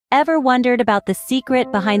Ever wondered about the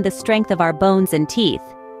secret behind the strength of our bones and teeth?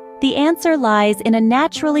 The answer lies in a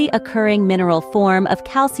naturally occurring mineral form of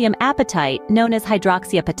calcium apatite known as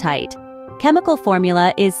hydroxyapatite. Chemical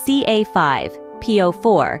formula is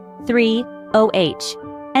Ca5PO4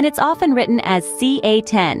 3OH, and it's often written as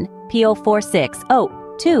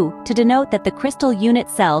Ca10PO46O2 to denote that the crystal unit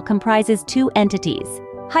cell comprises two entities.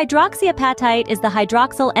 Hydroxyapatite is the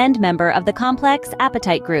hydroxyl end member of the complex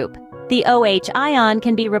apatite group. The OH ion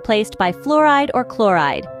can be replaced by fluoride or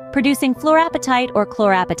chloride, producing fluorapatite or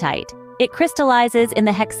chlorapatite. It crystallizes in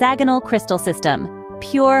the hexagonal crystal system.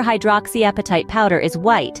 Pure hydroxyapatite powder is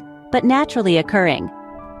white, but naturally occurring.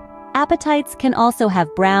 Apatites can also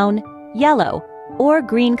have brown, yellow, or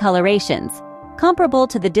green colorations, comparable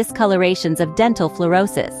to the discolorations of dental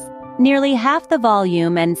fluorosis. Nearly half the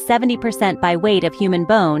volume and 70% by weight of human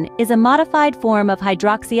bone is a modified form of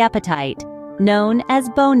hydroxyapatite, known as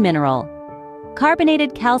bone mineral.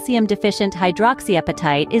 Carbonated calcium-deficient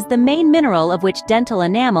hydroxyapatite is the main mineral of which dental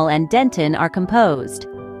enamel and dentin are composed.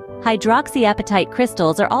 Hydroxyapatite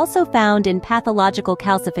crystals are also found in pathological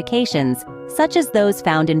calcifications, such as those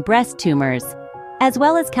found in breast tumors, as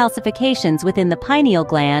well as calcifications within the pineal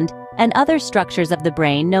gland and other structures of the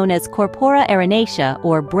brain known as corpora arenacea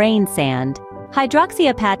or brain sand.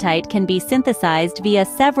 Hydroxyapatite can be synthesized via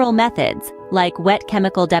several methods, like wet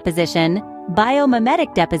chemical deposition,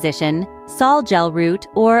 biomimetic deposition, sol gel route,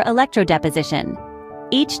 or electrodeposition.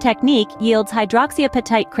 Each technique yields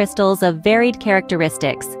hydroxyapatite crystals of varied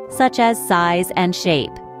characteristics, such as size and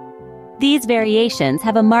shape. These variations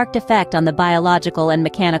have a marked effect on the biological and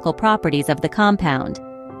mechanical properties of the compound,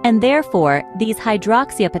 and therefore, these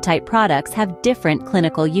hydroxyapatite products have different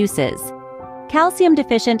clinical uses.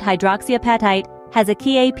 Calcium-deficient hydroxyapatite has a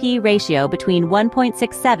Ka-P ratio between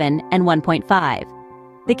 1.67 and 1.5.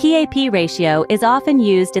 The Ka-P ratio is often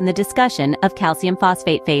used in the discussion of calcium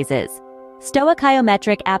phosphate phases.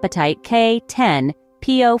 Stoichiometric apatite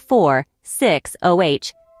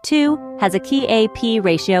K10PO4-6OH2 has a Ka-P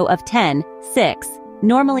ratio of 10:6,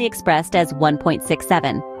 normally expressed as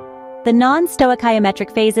 1.67. The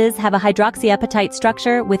non-stoichiometric phases have a hydroxyapatite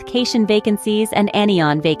structure with cation vacancies and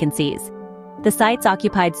anion vacancies. The sites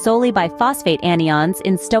occupied solely by phosphate anions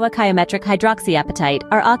in stoichiometric hydroxyapatite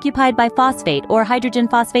are occupied by phosphate or hydrogen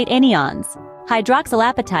phosphate anions.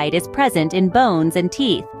 Hydroxylapatite is present in bones and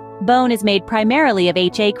teeth. Bone is made primarily of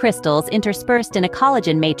HA crystals interspersed in a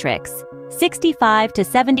collagen matrix. 65 to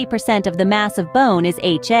 70% of the mass of bone is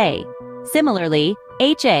HA. Similarly,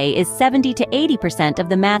 HA is 70 to 80% of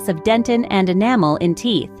the mass of dentin and enamel in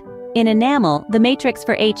teeth. In enamel, the matrix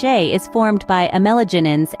for HA is formed by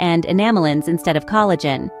amelogenins and enamelins instead of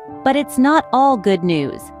collagen. But it's not all good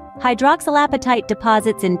news. Hydroxylapatite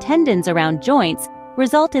deposits in tendons around joints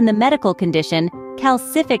result in the medical condition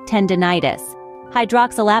calcific tendinitis.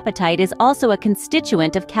 Hydroxylapatite is also a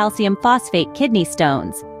constituent of calcium phosphate kidney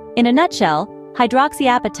stones. In a nutshell,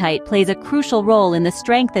 hydroxyapatite plays a crucial role in the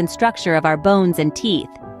strength and structure of our bones and teeth.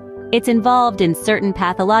 It's involved in certain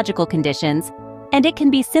pathological conditions, and it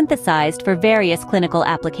can be synthesized for various clinical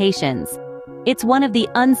applications. It's one of the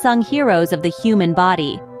unsung heroes of the human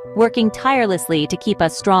body, working tirelessly to keep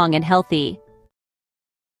us strong and healthy.